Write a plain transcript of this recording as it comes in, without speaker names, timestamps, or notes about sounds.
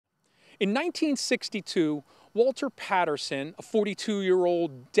In 1962, Walter Patterson, a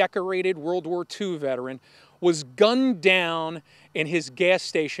 42-year-old decorated World War II veteran, was gunned down in his gas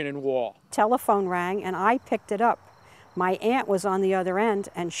station in Wall. Telephone rang and I picked it up. My aunt was on the other end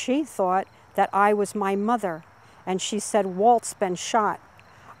and she thought that I was my mother. And she said, "Walt's been shot."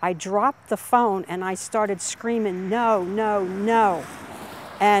 I dropped the phone and I started screaming, "No, no, no."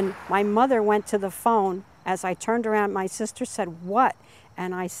 And my mother went to the phone. As I turned around, my sister said, "What?"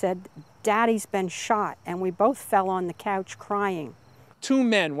 And I said, "Daddy's been shot." And we both fell on the couch crying. 2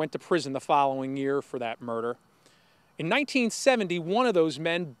 men went to prison the following year for that murder. In 1970, one of those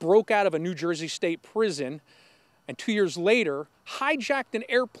men broke out of a New Jersey state prison and 2 years later hijacked an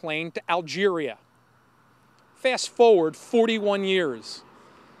airplane to Algeria. Fast forward 41 years,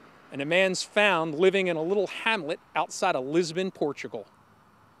 and a man's found living in a little hamlet outside of Lisbon, Portugal.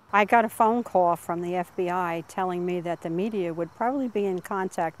 I got a phone call from the FBI telling me that the media would probably be in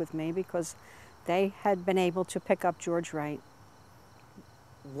contact with me because they had been able to pick up George Wright.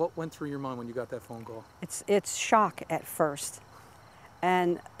 What went through your mind when you got that phone call? It's shock at first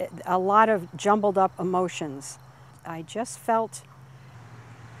and a lot of jumbled up emotions. I just felt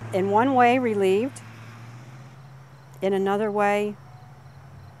in one way relieved, in another way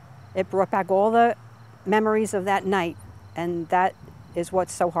it brought back all the memories of that night, and that is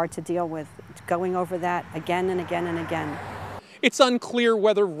what's so hard to deal with, going over that again and again and again. It's unclear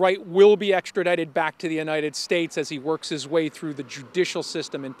whether Wright will be extradited back to the United States as he works his way through the judicial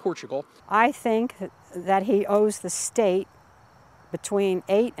system in Portugal. I think that he owes the state between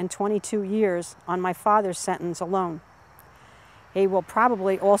 8 and 22 years on my father's sentence alone. He will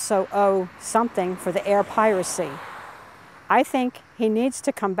probably also owe something for the air piracy. I think he needs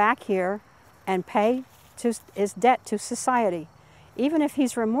to come back here and pay his debt to society. Even if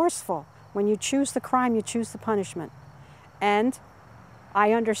he's remorseful, when you choose the crime, you choose the punishment. And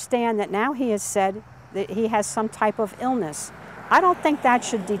I understand that now he has said that he has some type of illness. I don't think that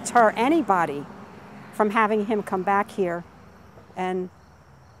should deter anybody from having him come back here and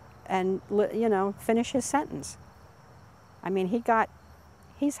you know, finish his sentence. I mean,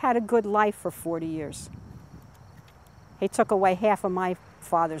 he's had a good life for 40 years. He took away half of my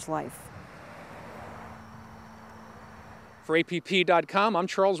father's life. For APP.com, I'm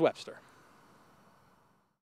Charles Webster.